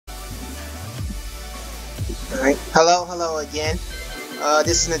Alright, hello again.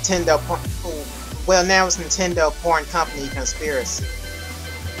 This is Nintendo well, now it's Nintendo Porn Company Conspiracy. I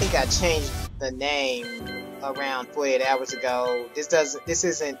think I changed the name around 48 hours ago. This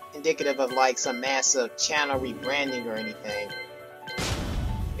isn't indicative of like some massive channel rebranding or anything.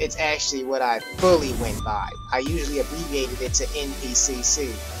 It's actually what I fully went by. I usually abbreviated it to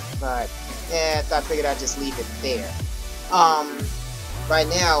NPCC, but yeah, I figured I'd just leave it there. Right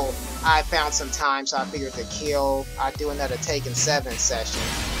now, I found some time, so I figured I'd do another Tekken 7 session.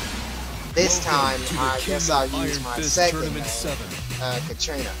 This time, I guess I'll use my second name,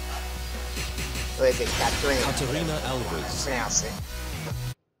 Katrina. Or is it Katrina? Alvarez. Pronounce it.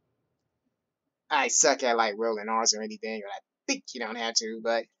 I suck at like rolling R's or anything, but I think you don't have to,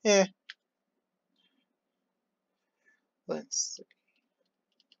 but yeah. Let's see.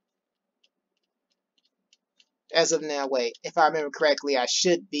 As of now, wait, if I remember correctly, I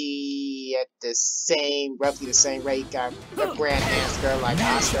should be at roughly the same rate I grandmaster like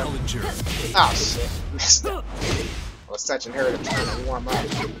Oscar. Oh shit, messed up. I was touching her to trying to warm up.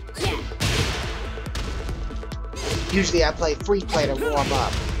 Usually I play free play to warm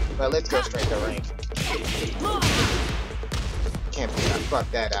up, but let's go straight to rank. Can't believe I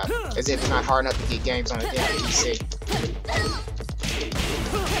fucked that up. As if it's not hard enough to get games on a damn PC.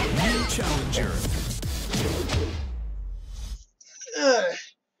 New challenger.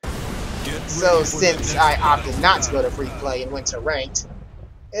 So since I opted not to go to free play and went to ranked,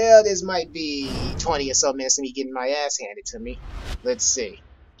 yeah, this might be 20 or so minutes of me getting my ass handed to me. Let's see.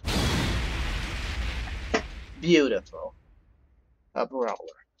 Beautiful. A brawler.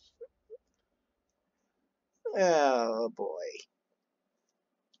 Oh boy.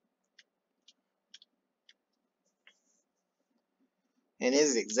 And this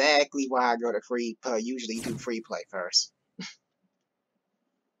is exactly why I go to free play. Usually do free play first.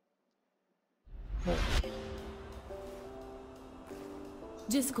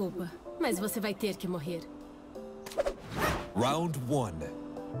 Desculpa, mas você vai ter que morrer. Round 1.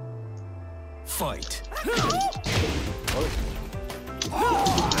 Fight.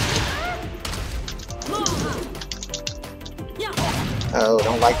 Oh,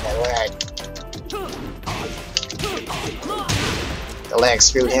 don't like that lag. The lag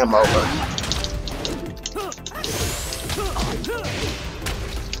screwed him over.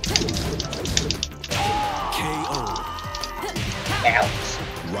 Ouch.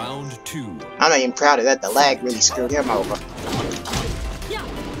 Round 2. I'm not even proud of that. The lag really screwed him over.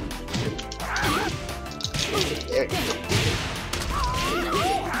 There you go.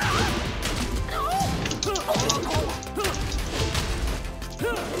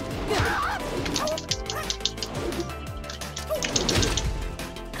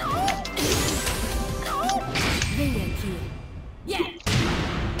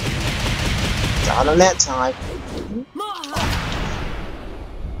 Got him that time.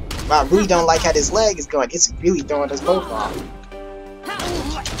 I really don't like how this leg is going. It's really throwing us both off.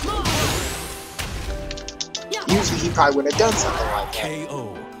 Usually he probably would have done something like that.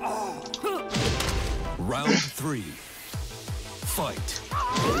 KO. Round 3. Fight.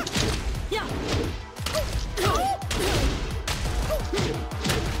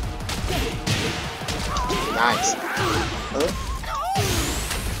 Nice.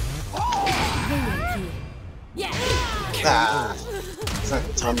 Ah.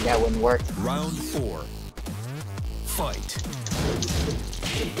 Something told me that wouldn't work. Round 4. Fight.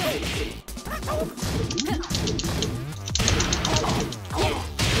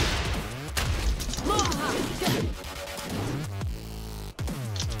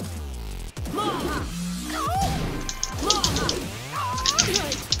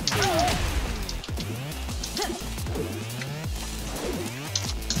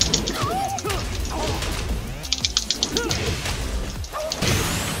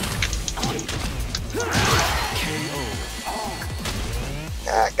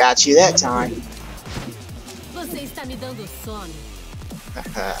 Got you that time. Você está me dando sono.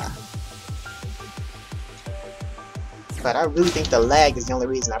 But I really think the lag is the only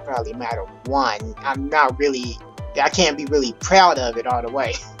reason I probably might have won. I can't be really proud of it all the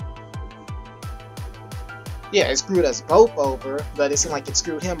way. Yeah, it screwed us both over, but it seemed like it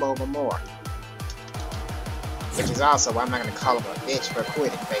screwed him over more. Which is also why I'm not going to call him a bitch for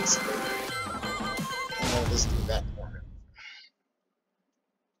quitting, basically. I'll just do that for him.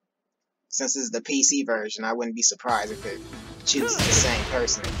 Since this is the PC version, I wouldn't be surprised if it chooses the same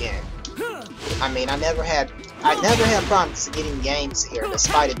person again. I mean, I never had problems getting games here,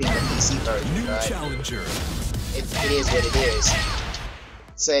 despite it being the PC version, but it is what it is.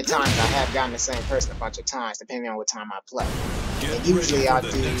 So at times I have gotten the same person a bunch of times, depending on what time I play. And usually I'll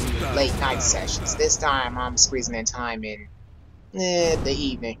do late night sessions. This time I'm squeezing in time in the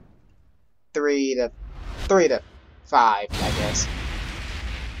evening. 3 to 5, I guess.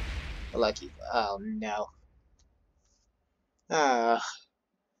 Lucky. Oh no.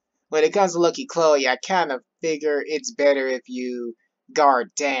 When it comes to Lucky Chloe, I kind of figure it's better if you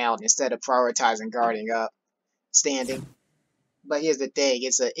guard down instead of prioritizing guarding up, standing. But here's the thing: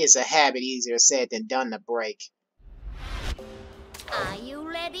 it's a habit easier said than done to break. Are you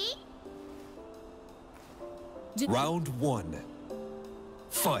ready? Round 1.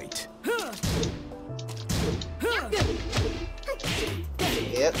 Fight.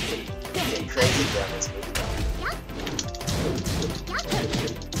 Yep. Getting crazy damage.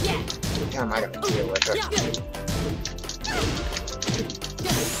 How am I gonna deal with her?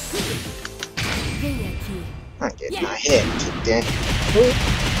 I'm getting my head kicked in.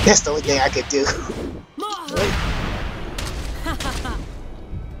 That's the only thing I could do.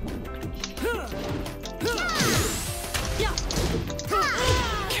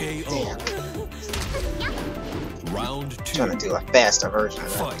 KO. Damn. Round 2. Trying to do a faster version of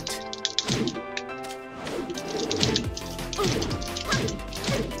that. Fight.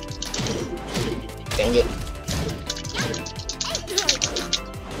 Dang it.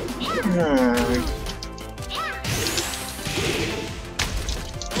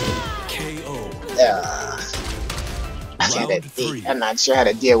 KO. I'm not sure how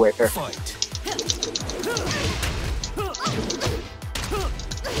to deal with her. Fight.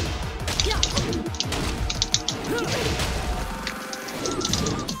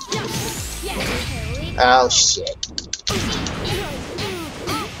 Oh shit.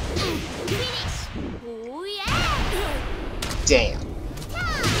 Damn.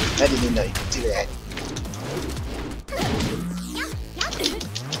 I didn't even know you could do that.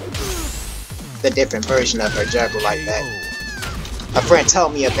 The different version of her juggle like that. A friend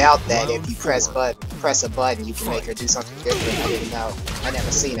told me about that. If you press a button, you can make her do something different. I didn't know. I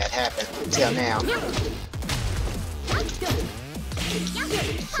never seen that happen until now.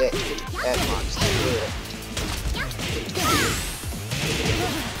 Shit, that monster's good.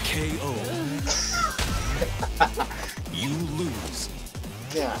 KO. You lose.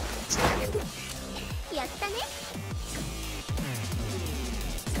 God damn it. やったね。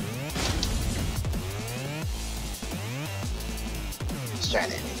 Let's try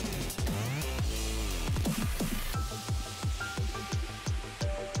that.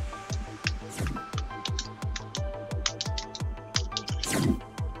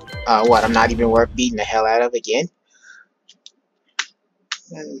 What? I'm not even worth beating the hell out of again?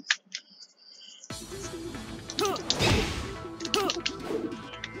 New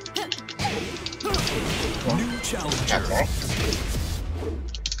challenger. Okay.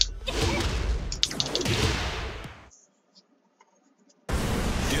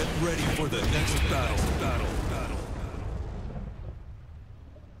 Get ready for the next battle.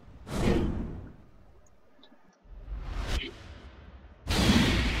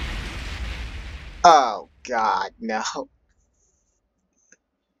 Oh God, no.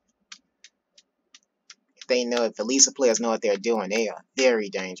 If Elisa players know what they're doing, they are very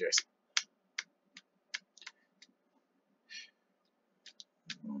dangerous.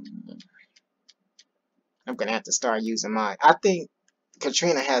 I'm gonna have to start using mine. I think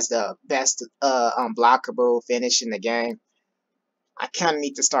Katrina has the best unblockable finish in the game. I kind of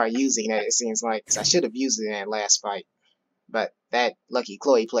need to start using that, it seems like, because I should have used it in that last fight. But that Lucky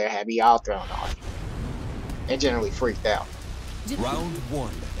Chloe player had me all thrown off. They generally freaked out. Round 1.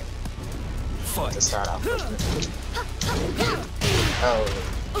 Fight. To start off with. Oh.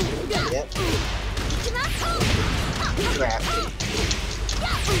 Yep. Crap.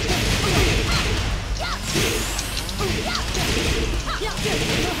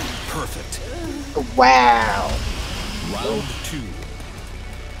 Perfect. Wow. Round 2.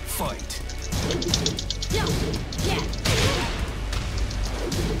 Fight.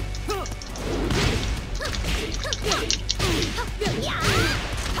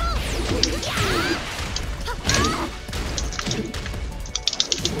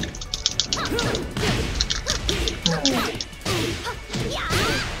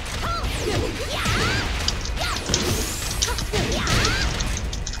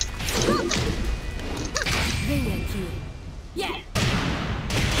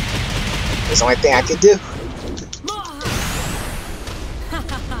 That's the only thing I could do.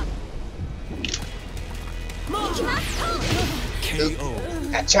 KO.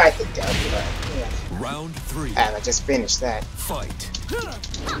 I tried to go, but yeah. Round 3. And I just finished that. Fight.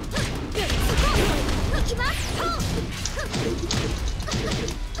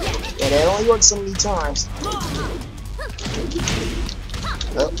 Yeah, that only works so many times.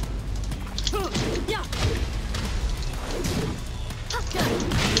 Oh.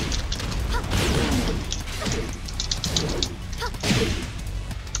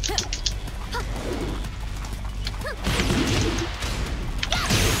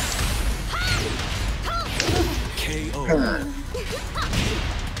 KO.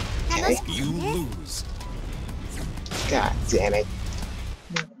 Okay. You lose. God damn it.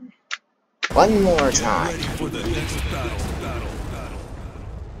 One more Get time. ready for the next battle.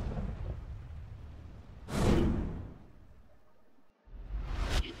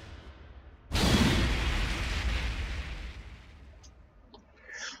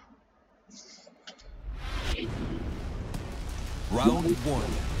 Round 1.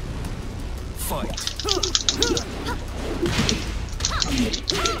 Fight.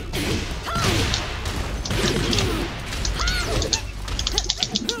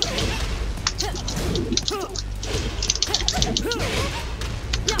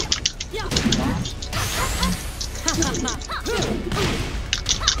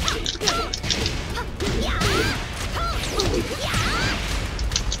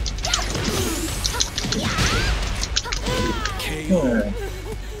 KO.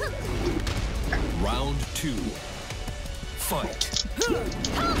 Round 2. Fight.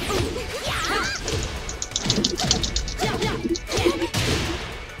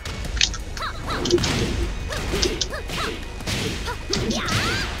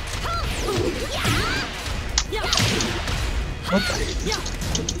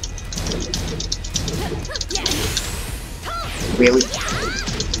 Really?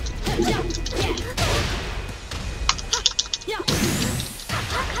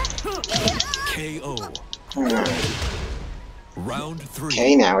 KO. Round 3.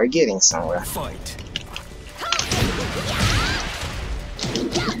 Okay, now we're getting somewhere. Fight.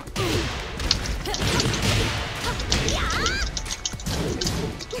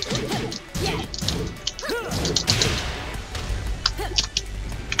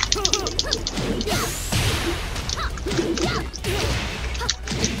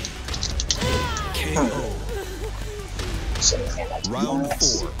 KO. Round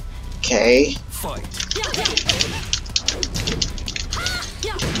 4. Okay. Fight.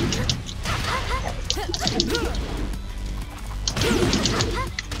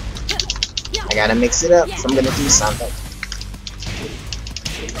 I gotta mix it up if I'm gonna do something.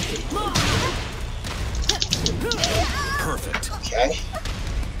 Perfect. Okay.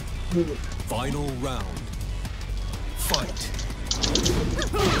 Final round. Fight.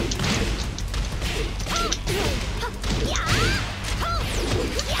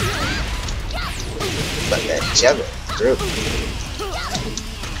 But that juggling through.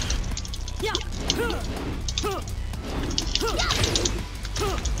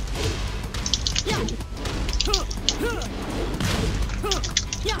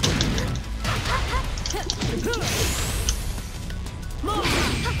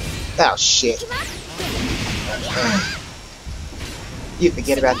 Oh shit. You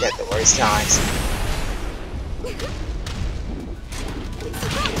forget about that the worst times.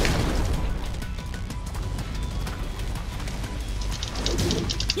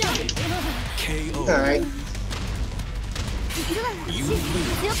 KO. Alright. You lose.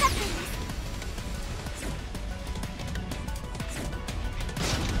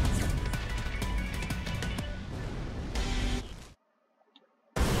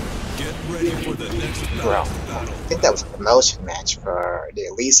 Get ready for the next Bro, I battle. think that was a promotion match for the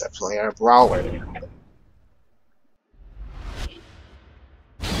Elisa player brawler.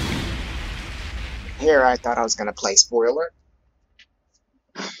 Here I thought I was gonna play spoiler.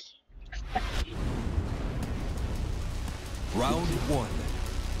 Round 1.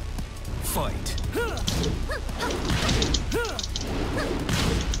 Fight.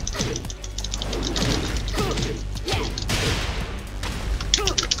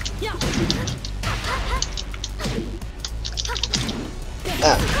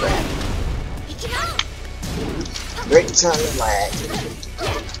 Oh crap. Great time to lag.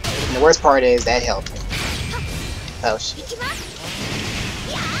 And the worst part is that helped me. Oh shit.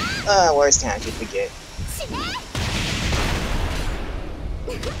 Worst times you forget.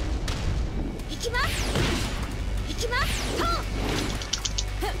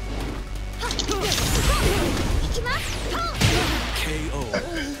 KO.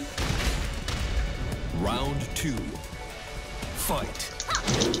 Round 2. Fight.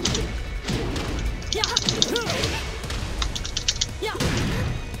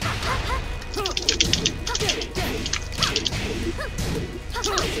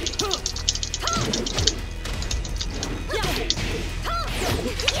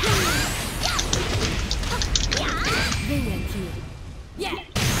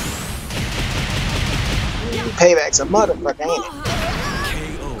 Payback's a motherfucker, ain't it?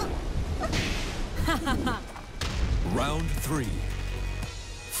 KO. Round 3.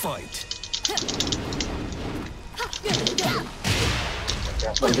 Fight.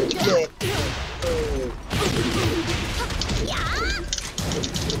 That's what we did.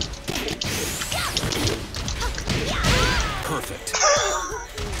 Perfect.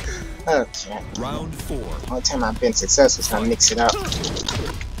 Okay. Round 4. Only time I've been successful is to mix it up.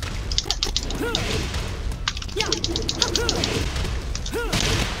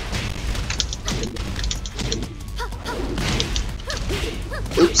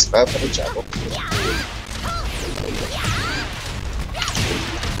 Oops, fell for the trouble.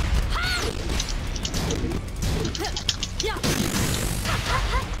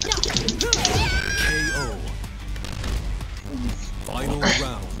 KO. Final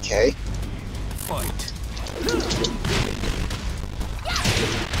round. Okay. Fight.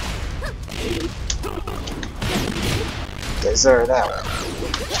 Deserve that one.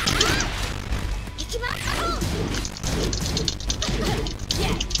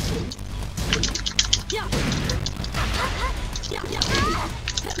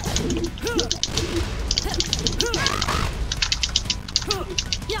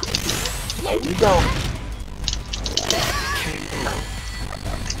 There you go.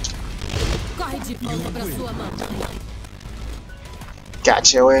 Corre de volta pra sua mamãe.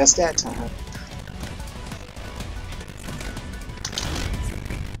 Got your ass that time.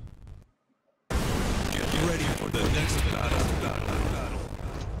 Get ready for the next battle.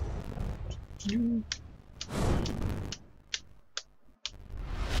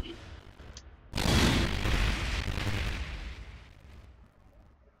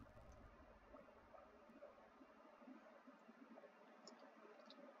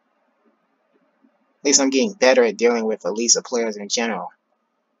 At least I'm getting better at dealing with Elisa players in general.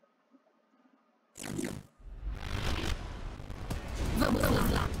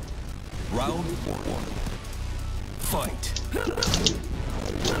 Round 1. Fight.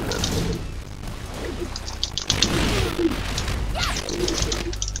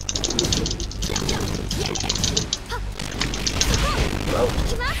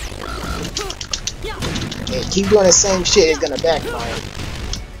 Yeah, keep doing the same shit, it's gonna backfire.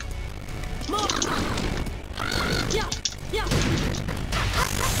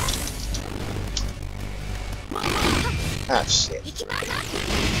 Oh shit.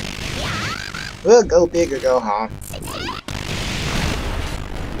 We'll go big or go home.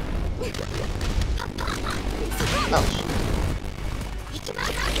 Oh.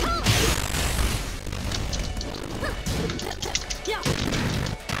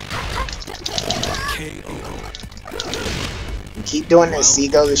 You keep doing this, see,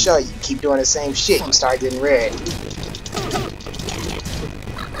 goes to show you. Keep doing the same shit, you start getting red.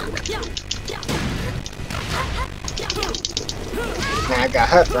 Now I got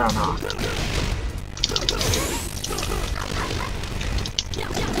her thrown off.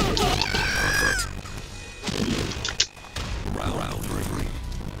 Round 3.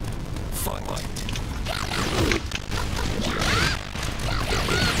 Fight.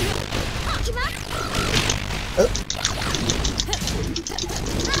 Oh.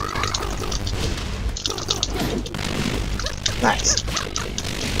 Nice.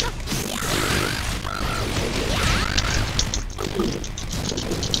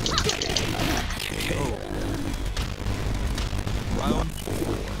 KO. Round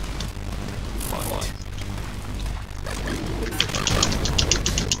 4. Fight.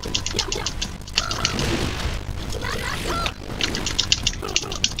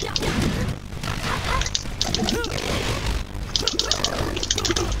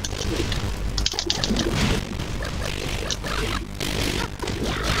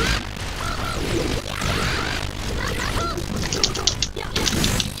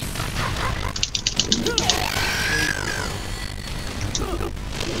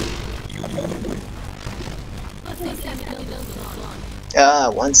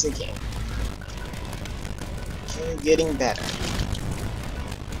 Once again. Keep getting better.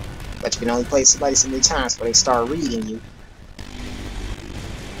 But you can only play somebody so many times before they start reading you.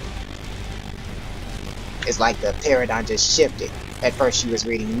 It's like the paradigm just shifted. At first she was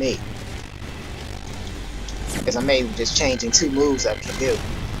reading me. It's amazing just changing 2 moves up can do.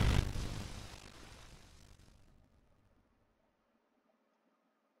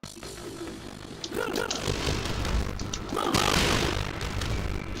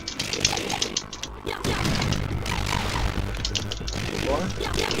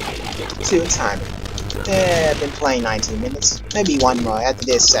 Two timing. I've been playing 19 minutes. Maybe one more after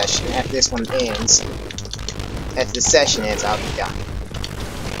this session. After this one ends. After the session ends, I'll be done.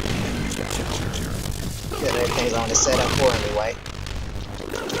 Good, okay. things I want to set up for anyway.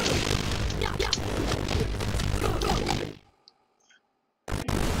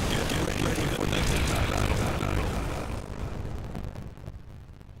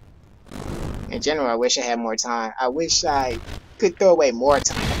 In general, I wish I had more time. I wish I could throw away more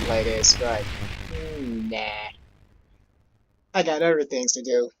time to play this, but nah. I got other things to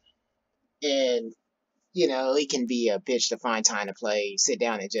do. And, you know, it can be a bitch to find time to sit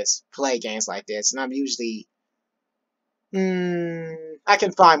down and just play games like this. And I'm usually, I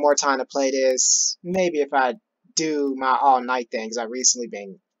can find more time to play this. Maybe if I do my all-night thing, because I've recently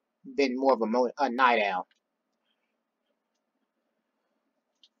been more of a night owl.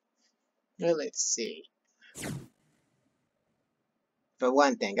 Well, let's see. For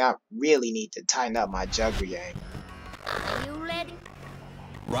one thing, I really need to tighten up my juggler game. Are you ready?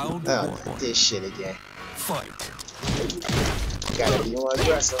 Round Oh, one. this shit again. Fight. Gotta be more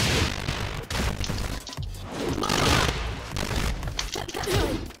aggressive.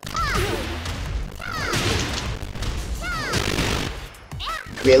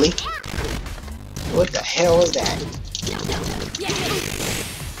 Really? What the hell was that?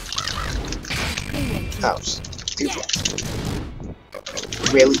 Oh, too fast.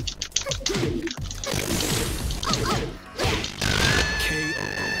 Really? KO.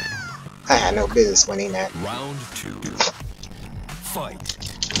 I had no business winning that. Round two. Fight.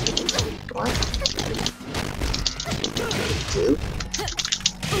 One, two.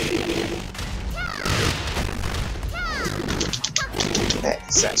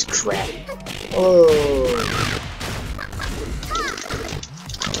 That's such crap. Oh.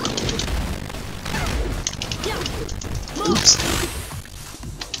 Oops.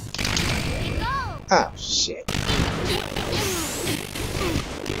 Oh, shit.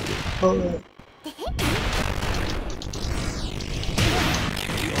 Oh.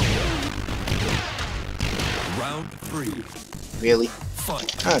 Round three. Really?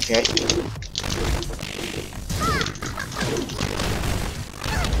 Fight. Okay.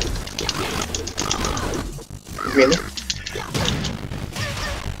 Really?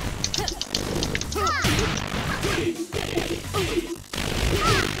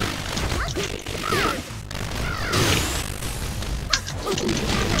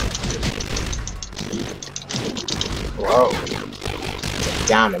 Whoa.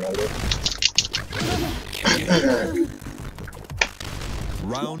 Dominated.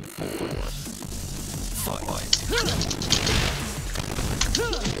 Round four. Fight.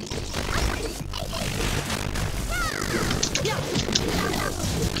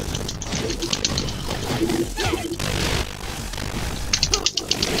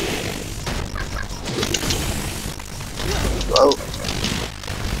 Whoa.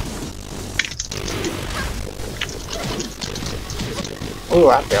 Ooh,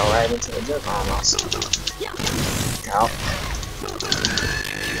 I fell right into the dip almost. Ow.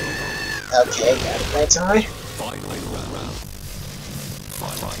 Okay, got it that time. Finally round.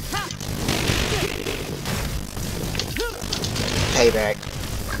 Fight. Payback.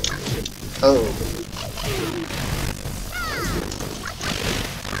 Oh.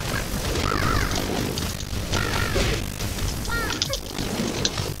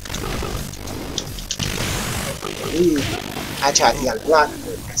 Ooh. I tried to get a lot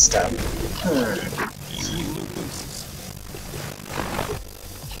of that stuff.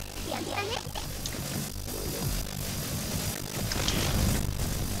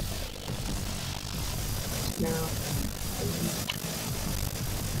 No.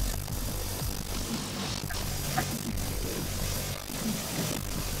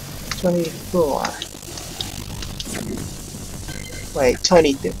 $24. Wait,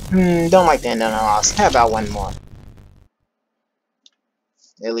 20. Don't like that. No, loss. How about one more?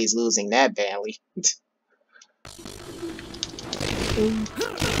 At least losing that badly.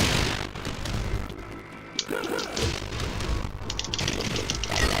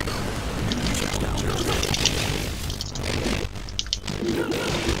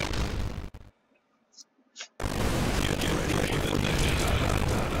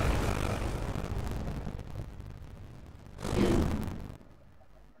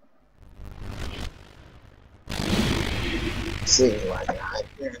 See what I got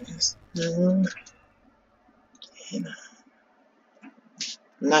here in this.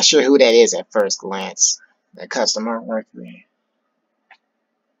 I'm not sure who that is at first glance. That custom artwork.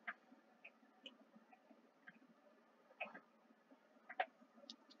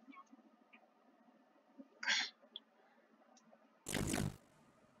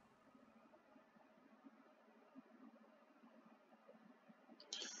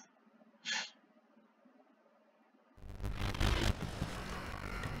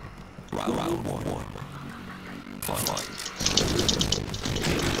 Round one.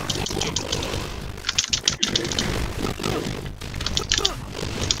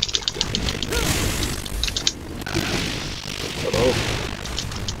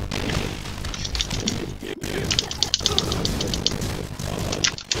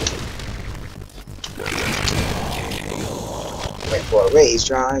 Went for a raise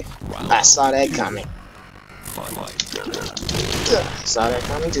drive. I saw that coming. Saw that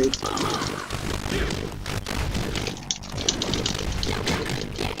coming too.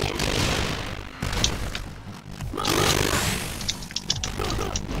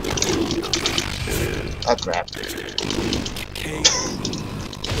 Oh crap.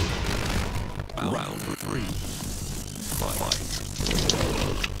 Round 3. Fight.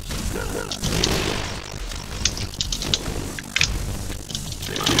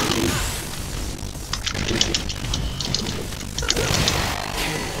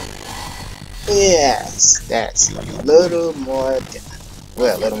 Yes, that's a little more,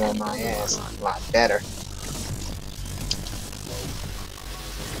 well, a little more my ass, a lot better.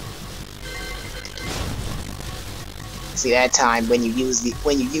 See, that time when you use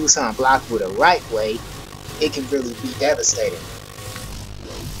her block with the right way, it can really be devastating.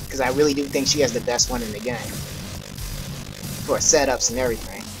 Because I really do think she has the best one in the game for setups and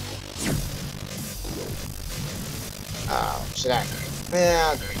everything. Oh, should I?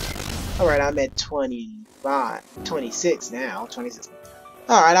 Yeah. Alright, I'm at 26 now. 26.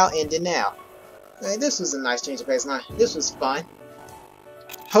 Alright, I'll end it now. Hey, this was a nice change of pace. This was fun.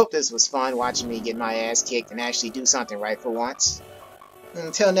 Hope this was fun watching me get my ass kicked and actually do something right for once.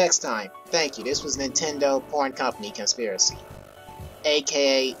 Until next time, thank you. This was Nintendo Porn Company Conspiracy,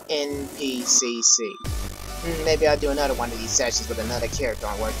 aka NPCC. Maybe I'll do another one of these sessions with another character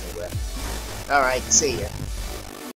I'm working with. Alright, see ya.